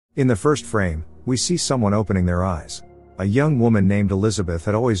In the first frame, we see someone opening their eyes. A young woman named Elizabeth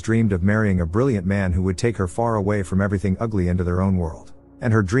had always dreamed of marrying a brilliant man who would take her far away from everything ugly into their own world.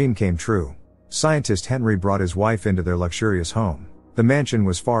 And her dream came true. Scientist Henry brought his wife into their luxurious home. The mansion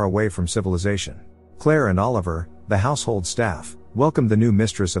was far away from civilization. Claire and Oliver, the household staff, welcomed the new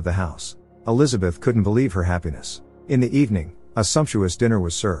mistress of the house. Elizabeth couldn't believe her happiness. In the evening, a sumptuous dinner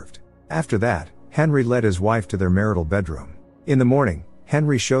was served. After that, Henry led his wife to their marital bedroom. In the morning,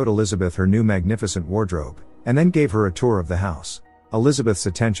 Henry showed Elizabeth her new magnificent wardrobe, and then gave her a tour of the house. Elizabeth's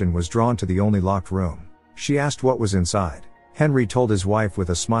attention was drawn to the only locked room. She asked what was inside. Henry told his wife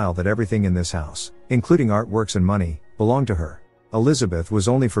with a smile that everything in this house, including artworks and money, belonged to her. Elizabeth was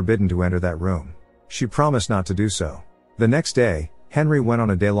only forbidden to enter that room. She promised not to do so. The next day, Henry went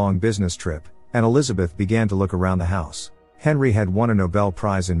on a day-long business trip, and Elizabeth began to look around the house. Henry had won a Nobel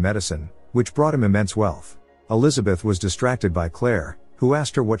Prize in medicine, which brought him immense wealth. Elizabeth was distracted by Claire, who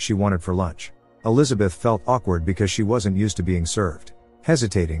asked her what she wanted for lunch. Elizabeth felt awkward because she wasn't used to being served.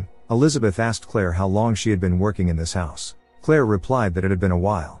 Hesitating, Elizabeth asked Claire how long she had been working in this house. Claire replied that it had been a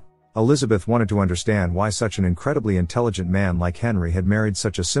while. Elizabeth wanted to understand why such an incredibly intelligent man like Henry had married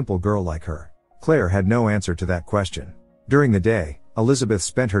such a simple girl like her. Claire had no answer to that question. During the day, Elizabeth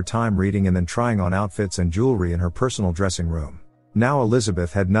spent her time reading and then trying on outfits and jewelry in her personal dressing room. Now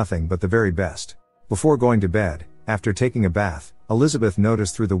Elizabeth had nothing but the very best. Before going to bed, after taking a bath, Elizabeth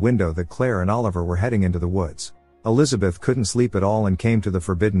noticed through the window that Claire and Oliver were heading into the woods. Elizabeth couldn't sleep at all and came to the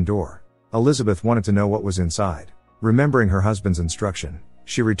forbidden door. Elizabeth wanted to know what was inside. Remembering her husband's instruction,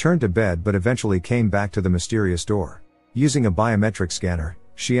 she returned to bed but eventually came back to the mysterious door. Using a biometric scanner,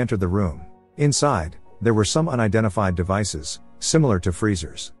 she entered the room. Inside, there were some unidentified devices, similar to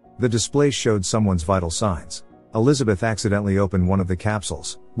freezers. The displays showed someone's vital signs. Elizabeth accidentally opened one of the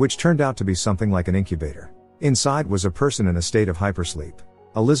capsules, which turned out to be something like an incubator. Inside was a person in a state of hypersleep.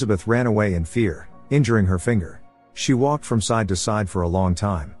 Elizabeth ran away in fear, injuring her finger. She walked from side to side for a long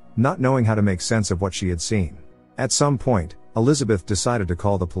time, not knowing how to make sense of what she had seen. At some point, Elizabeth decided to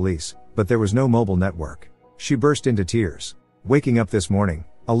call the police, but there was no mobile network. She burst into tears. Waking up this morning,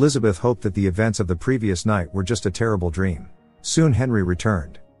 Elizabeth hoped that the events of the previous night were just a terrible dream. Soon Henry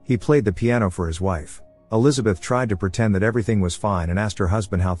returned. He played the piano for his wife. Elizabeth tried to pretend that everything was fine and asked her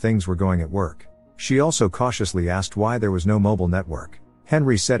husband how things were going at work. She also cautiously asked why there was no mobile network.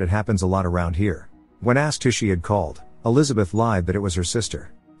 Henry said it happens a lot around here. When asked who she had called, Elizabeth lied that it was her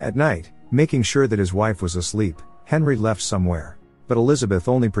sister. At night, making sure that his wife was asleep, Henry left somewhere. But Elizabeth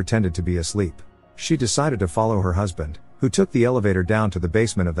only pretended to be asleep. She decided to follow her husband, who took the elevator down to the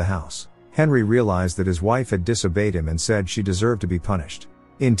basement of the house. Henry realized that his wife had disobeyed him and said she deserved to be punished.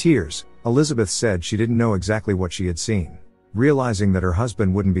 In tears, Elizabeth said she didn't know exactly what she had seen. Realizing that her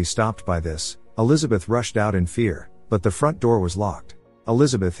husband wouldn't be stopped by this, Elizabeth rushed out in fear, but the front door was locked.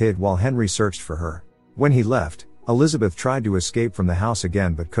 Elizabeth hid while Henry searched for her. When he left, Elizabeth tried to escape from the house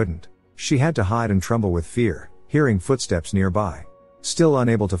again but couldn't. She had to hide and tremble with fear, hearing footsteps nearby. Still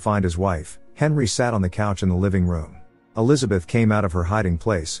unable to find his wife, Henry sat on the couch in the living room. Elizabeth came out of her hiding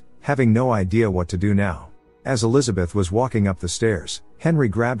place, having no idea what to do now. As Elizabeth was walking up the stairs, Henry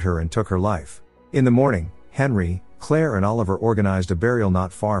grabbed her and took her life. In the morning, Henry, Claire and Oliver organized a burial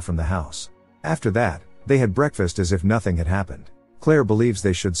not far from the house. After that, they had breakfast as if nothing had happened. Claire believes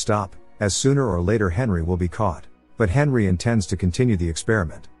they should stop, as sooner or later Henry will be caught. But Henry intends to continue the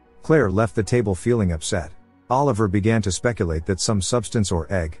experiment. Claire left the table feeling upset. Oliver began to speculate that some substance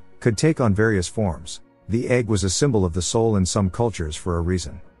or egg could take on various forms. The egg was a symbol of the soul in some cultures for a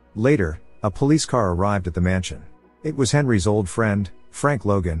reason. Later, a police car arrived at the mansion. It was Henry's old friend, Frank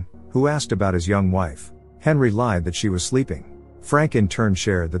Logan, who asked about his young wife. Henry lied that she was sleeping. Frank in turn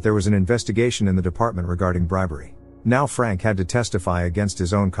shared that there was an investigation in the department regarding bribery. Now Frank had to testify against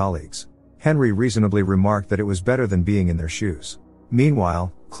his own colleagues. Henry reasonably remarked that it was better than being in their shoes.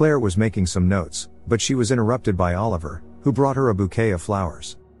 Meanwhile, Claire was making some notes, but she was interrupted by Oliver, who brought her a bouquet of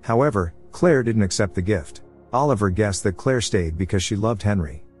flowers. However, Claire didn't accept the gift. Oliver guessed that Claire stayed because she loved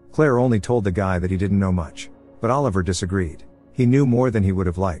Henry. Claire only told the guy that he didn't know much. But Oliver disagreed. He knew more than he would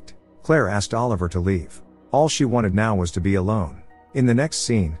have liked. Claire asked Oliver to leave. All she wanted now was to be alone. In the next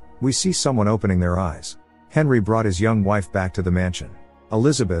scene, we see someone opening their eyes. Henry brought his young wife back to the mansion.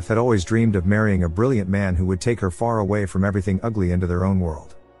 Elizabeth had always dreamed of marrying a brilliant man who would take her far away from everything ugly into their own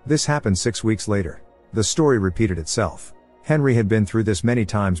world. This happened 6 weeks later. The story repeated itself. Henry had been through this many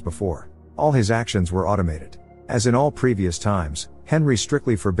times before. All his actions were automated. As in all previous times, Henry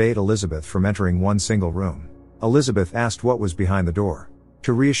strictly forbade Elizabeth from entering one single room. Elizabeth asked what was behind the door.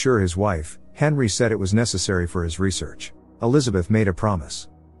 To reassure his wife, Henry said it was necessary for his research. Elizabeth made a promise.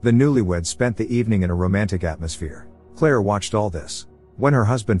 The newlyweds spent the evening in a romantic atmosphere. Claire watched all this. When her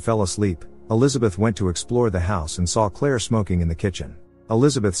husband fell asleep, Elizabeth went to explore the house and saw Claire smoking in the kitchen.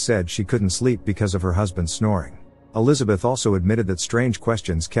 Elizabeth said she couldn't sleep because of her husband's snoring. Elizabeth also admitted that strange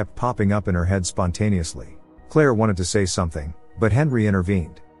questions kept popping up in her head spontaneously. Claire wanted to say something, but Henry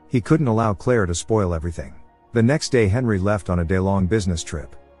intervened. He couldn't allow Claire to spoil everything. The next day Henry left on a day-long business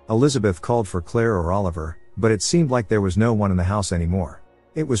trip. Elizabeth called for Claire or Oliver, but it seemed like there was no one in the house anymore.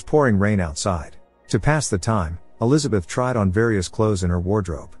 It was pouring rain outside. To pass the time, Elizabeth tried on various clothes in her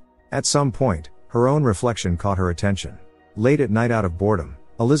wardrobe. At some point, her own reflection caught her attention. Late at night, out of boredom,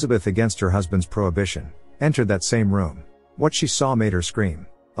 Elizabeth, against her husband's prohibition, entered that same room. What she saw made her scream.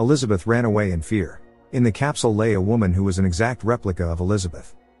 Elizabeth ran away in fear. In the capsule lay a woman who was an exact replica of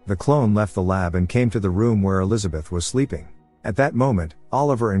Elizabeth. The clone left the lab and came to the room where Elizabeth was sleeping. At that moment,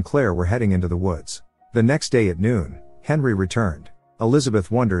 Oliver and Claire were heading into the woods. The next day at noon, Henry returned.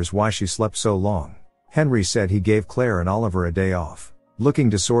 Elizabeth wonders why she slept so long. Henry said he gave Claire and Oliver a day off. Looking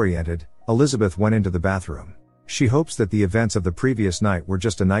disoriented, Elizabeth went into the bathroom. She hopes that the events of the previous night were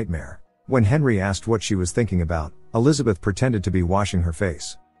just a nightmare. When Henry asked what she was thinking about, Elizabeth pretended to be washing her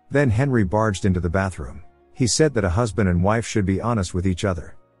face. Then Henry barged into the bathroom. He said that a husband and wife should be honest with each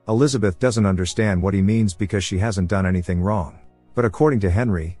other. Elizabeth doesn't understand what he means because she hasn't done anything wrong. But according to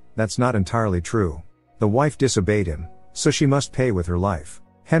Henry, that's not entirely true. The wife disobeyed him, so she must pay with her life.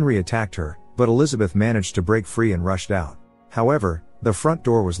 Henry attacked her, but Elizabeth managed to break free and rushed out. However, the front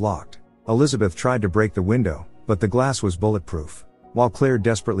door was locked. Elizabeth tried to break the window, but the glass was bulletproof. While Claire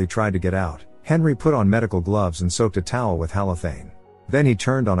desperately tried to get out, Henry put on medical gloves and soaked a towel with halothane. Then he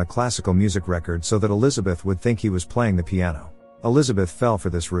turned on a classical music record so that Elizabeth would think he was playing the piano. Elizabeth fell for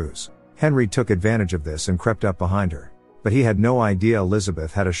this ruse. Henry took advantage of this and crept up behind her. But he had no idea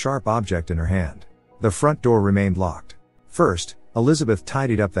Elizabeth had a sharp object in her hand. The front door remained locked. First, Elizabeth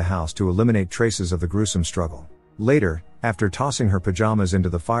tidied up the house to eliminate traces of the gruesome struggle. Later, after tossing her pajamas into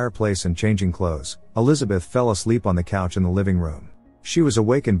the fireplace and changing clothes, Elizabeth fell asleep on the couch in the living room. She was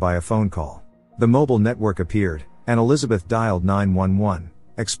awakened by a phone call. The mobile network appeared, and Elizabeth dialed 911,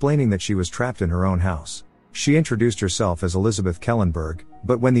 explaining that she was trapped in her own house. She introduced herself as Elizabeth Kellenberg,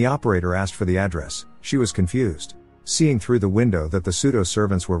 but when the operator asked for the address, she was confused. Seeing through the window that the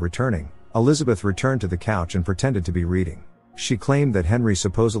pseudo-servants were returning, Elizabeth returned to the couch and pretended to be reading. She claimed that Henry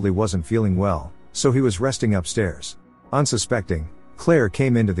supposedly wasn't feeling well, so he was resting upstairs. Unsuspecting, Claire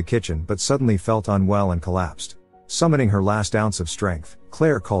came into the kitchen but suddenly felt unwell and collapsed. Summoning her last ounce of strength,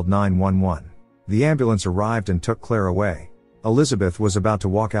 Claire called 911. The ambulance arrived and took Claire away. Elizabeth was about to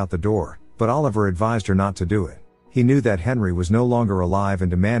walk out the door, but Oliver advised her not to do it. He knew that Henry was no longer alive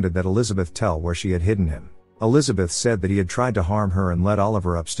and demanded that Elizabeth tell where she had hidden him. Elizabeth said that he had tried to harm her and led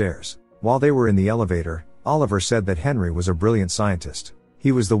Oliver upstairs. While they were in the elevator, Oliver said that Henry was a brilliant scientist.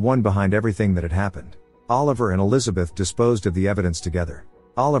 He was the one behind everything that had happened. Oliver and Elizabeth disposed of the evidence together.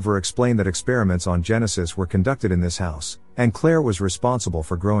 Oliver explained that experiments on Genesis were conducted in this house, and Claire was responsible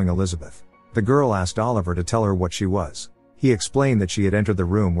for growing Elizabeth. The girl asked Oliver to tell her what she was. He explained that she had entered the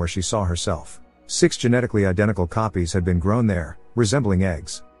room where she saw herself. 6 genetically identical copies had been grown there, resembling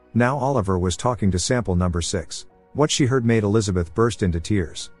eggs. Now Oliver was talking to sample number 6. What she heard made Elizabeth burst into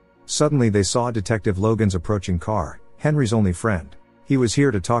tears. Suddenly they saw Detective Logan's approaching car, Henry's only friend. He was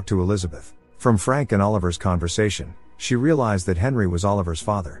here to talk to Elizabeth. From Frank and Oliver's conversation, she realized that Henry was Oliver's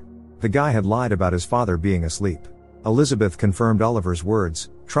father. The guy had lied about his father being asleep. Elizabeth confirmed Oliver's words,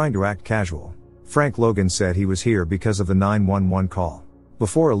 trying to act casual. Frank Logan said he was here because of the 911 call.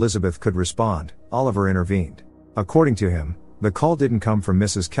 Before Elizabeth could respond, Oliver intervened. According to him, the call didn't come from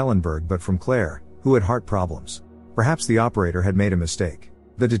Mrs. Kellenberg but from Claire, who had heart problems. Perhaps the operator had made a mistake.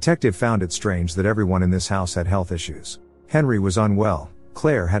 The detective found it strange that everyone in this house had health issues. Henry was unwell,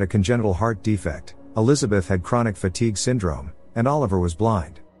 Claire had a congenital heart defect, Elizabeth had chronic fatigue syndrome, and Oliver was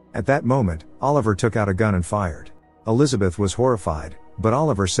blind. At that moment, Oliver took out a gun and fired. Elizabeth was horrified, but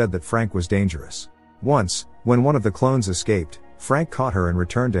Oliver said that Frank was dangerous. Once, when one of the clones escaped, Frank caught her and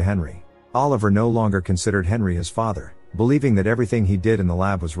returned to Henry. Oliver no longer considered Henry his father, believing that everything he did in the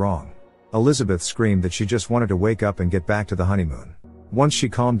lab was wrong. Elizabeth screamed that she just wanted to wake up and get back to the honeymoon. Once she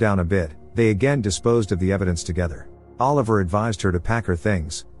calmed down a bit, they again disposed of the evidence together. Oliver advised her to pack her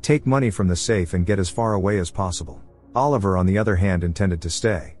things, take money from the safe and get as far away as possible. Oliver on the other hand intended to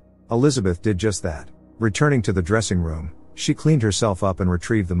stay. Elizabeth did just that. Returning to the dressing room, she cleaned herself up and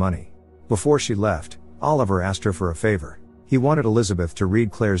retrieved the money. Before she left, Oliver asked her for a favor. He wanted Elizabeth to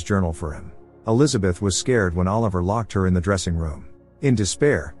read Claire's journal for him. Elizabeth was scared when Oliver locked her in the dressing room. In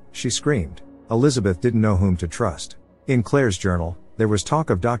despair, she screamed. Elizabeth didn't know whom to trust. In Claire's journal, there was talk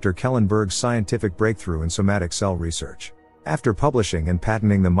of Dr. Kellenberg's scientific breakthrough in somatic cell research. After publishing and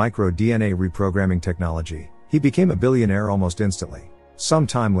patenting the micro-DNA reprogramming technology, he became a billionaire almost instantly. Some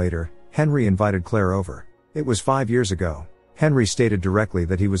time later, Henry invited Claire over. It was 5 years ago. Henry stated directly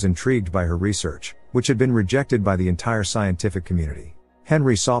that he was intrigued by her research, which had been rejected by the entire scientific community.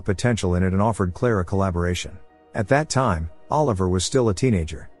 Henry saw potential in it and offered Claire a collaboration. At that time, Oliver was still a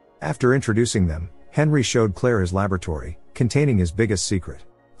teenager. After introducing them, Henry showed Claire his laboratory, containing his biggest secret.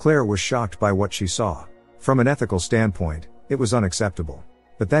 Claire was shocked by what she saw. From an ethical standpoint, it was unacceptable.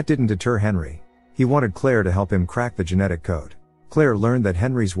 But that didn't deter Henry. He wanted Claire to help him crack the genetic code. Claire learned that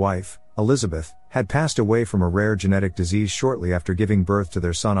Henry's wife, Elizabeth, had passed away from a rare genetic disease shortly after giving birth to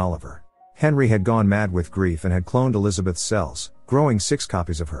their son Oliver. Henry had gone mad with grief and had cloned Elizabeth's cells, growing 6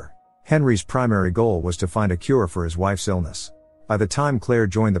 copies of her. Henry's primary goal was to find a cure for his wife's illness. By the time Claire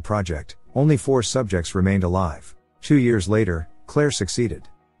joined the project, only 4 subjects remained alive. 2 years later, Claire succeeded.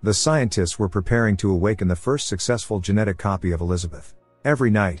 The scientists were preparing to awaken the first successful genetic copy of Elizabeth.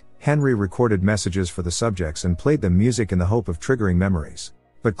 Every night, Henry recorded messages for the subjects and played them music in the hope of triggering memories.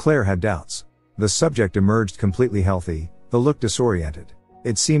 But Claire had doubts. The subject emerged completely healthy, though looked disoriented.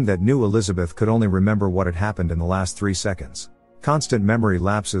 It seemed that new Elizabeth could only remember what had happened in the last 3 seconds. Constant memory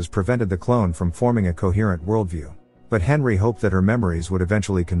lapses prevented the clone from forming a coherent worldview. But Henry hoped that her memories would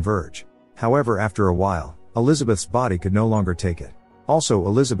eventually converge. However, after a while, Elizabeth's body could no longer take it. Also,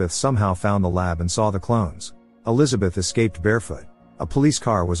 Elizabeth somehow found the lab and saw the clones. Elizabeth escaped barefoot. A police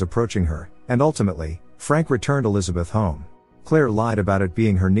car was approaching her, and ultimately, Frank returned Elizabeth home. Claire lied about it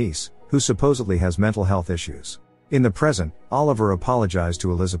being her niece, who supposedly has mental health issues. In the present, Oliver apologized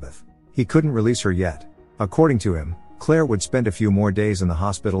to Elizabeth. He couldn't release her yet. According to him, Claire would spend a few more days in the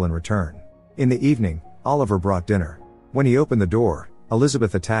hospital and return. In the evening, Oliver brought dinner. When he opened the door,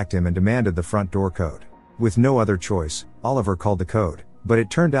 Elizabeth attacked him and demanded the front door code. With no other choice, Oliver called the code, but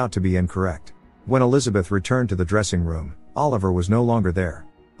it turned out to be incorrect. When Elizabeth returned to the dressing room, Oliver was no longer there.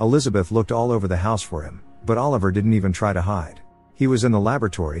 Elizabeth looked all over the house for him, but Oliver didn't even try to hide. He was in the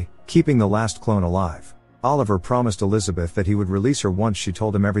laboratory, keeping the last clone alive. Oliver promised Elizabeth that he would release her once she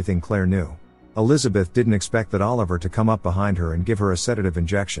told him everything Claire knew. Elizabeth didn't expect that Oliver to come up behind her and give her a sedative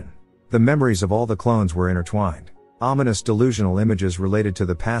injection. The memories of all the clones were intertwined. Ominous delusional images related to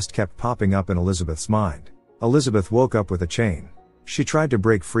the past kept popping up in Elizabeth's mind. Elizabeth woke up with a chain. She tried to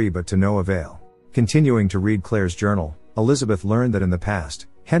break free but to no avail. Continuing to read Claire's journal, Elizabeth learned that in the past,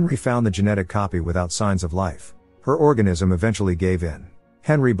 Henry found the genetic copy without signs of life. Her organism eventually gave in.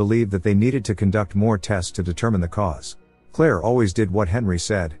 Henry believed that they needed to conduct more tests to determine the cause. Claire always did what Henry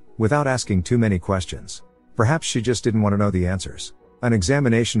said, without asking too many questions. Perhaps she just didn't want to know the answers. An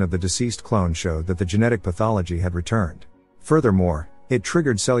examination of the deceased clone showed that the genetic pathology had returned. Furthermore, it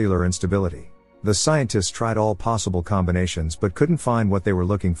triggered cellular instability. The scientists tried all possible combinations but couldn't find what they were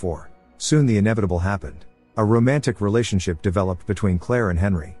looking for. Soon the inevitable happened. A romantic relationship developed between Claire and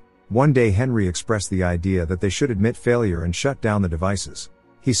Henry. One day Henry expressed the idea that they should admit failure and shut down the devices.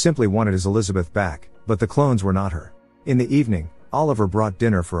 He simply wanted his Elizabeth back, but the clones were not her. In the evening, Oliver brought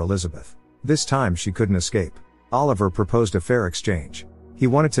dinner for Elizabeth. This time she couldn't escape. Oliver proposed a fair exchange. He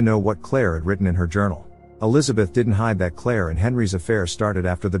wanted to know what Claire had written in her journal. Elizabeth didn't hide that Claire and Henry's affair started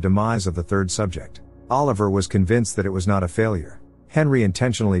after the demise of the third subject. Oliver was convinced that it was not a failure. Henry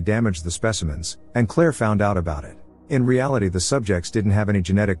intentionally damaged the specimens, and Claire found out about it. In reality, the subjects didn't have any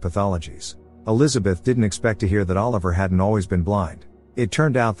genetic pathologies. Elizabeth didn't expect to hear that Oliver hadn't always been blind. It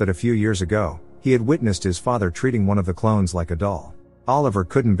turned out that a few years ago, he had witnessed his father treating one of the clones like a doll. Oliver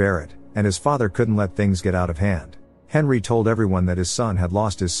couldn't bear it, and his father couldn't let things get out of hand. Henry told everyone that his son had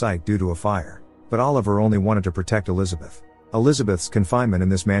lost his sight due to a fire. But Oliver only wanted to protect Elizabeth. Elizabeth's confinement in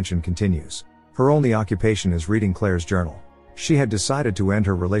this mansion continues. Her only occupation is reading Claire's journal. She had decided to end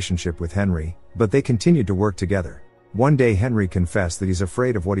her relationship with Henry, but they continued to work together. One day Henry confessed that he's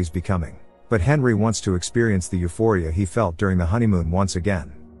afraid of what he's becoming. But Henry wants to experience the euphoria he felt during the honeymoon once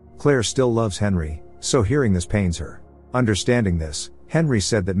again. Claire still loves Henry, so hearing this pains her. Understanding this, Henry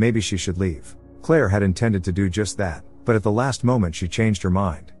said that maybe she should leave. Claire had intended to do just that, but at the last moment she changed her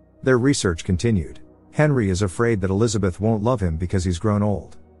mind. Their research continued. Henry is afraid that Elizabeth won't love him because he's grown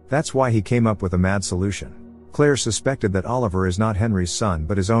old. That's why he came up with a mad solution. Claire suspected that Oliver is not Henry's son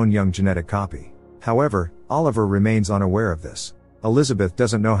but his own young genetic copy. However, Oliver remains unaware of this. Elizabeth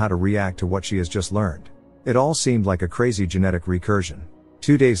doesn't know how to react to what she has just learned. It all seemed like a crazy genetic recursion.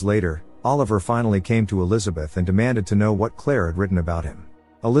 2 days later, Oliver finally came to Elizabeth and demanded to know what Claire had written about him.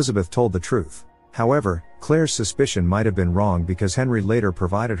 Elizabeth told the truth. However, Claire's suspicion might have been wrong because Henry later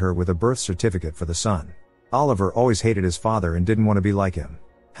provided her with a birth certificate for the son. Oliver always hated his father and didn't want to be like him.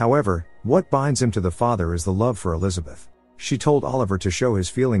 However, what binds him to the father is the love for Elizabeth. She told Oliver to show his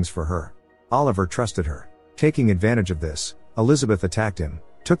feelings for her. Oliver trusted her. Taking advantage of this, Elizabeth attacked him,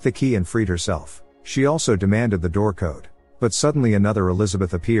 took the key and freed herself. She also demanded the door code. But suddenly another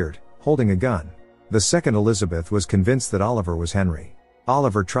Elizabeth appeared, holding a gun. The second Elizabeth was convinced that Oliver was Henry.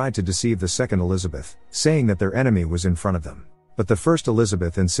 Oliver tried to deceive the second Elizabeth, saying that their enemy was in front of them. But the first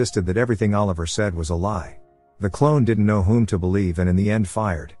Elizabeth insisted that everything Oliver said was a lie. The clone didn't know whom to believe and in the end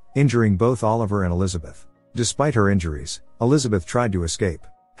fired, injuring both Oliver and Elizabeth. Despite her injuries, Elizabeth tried to escape.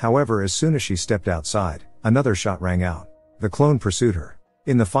 However, as soon as she stepped outside, another shot rang out. The clone pursued her.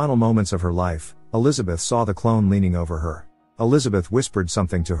 In the final moments of her life, Elizabeth saw the clone leaning over her. Elizabeth whispered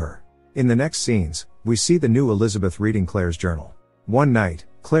something to her. In the next scenes, we see the new Elizabeth reading Claire's journal. One night,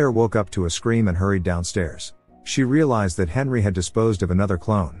 Claire woke up to a scream and hurried downstairs. She realized that Henry had disposed of another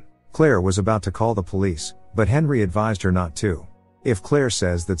clone. Claire was about to call the police, but Henry advised her not to. If Claire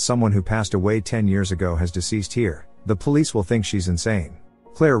says that someone who passed away 10 years ago has deceased here, the police will think she's insane.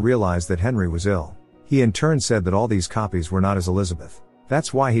 Claire realized that Henry was ill. He in turn said that all these copies were not his Elizabeth.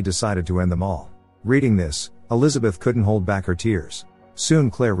 That's why he decided to end them all. Reading this, Elizabeth couldn't hold back her tears.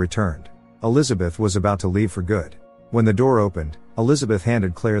 Soon Claire returned. Elizabeth was about to leave for good. When the door opened, Elizabeth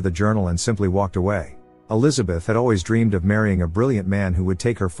handed Claire the journal and simply walked away. Elizabeth had always dreamed of marrying a brilliant man who would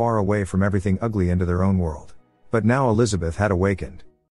take her far away from everything ugly into their own world. But now Elizabeth had awakened.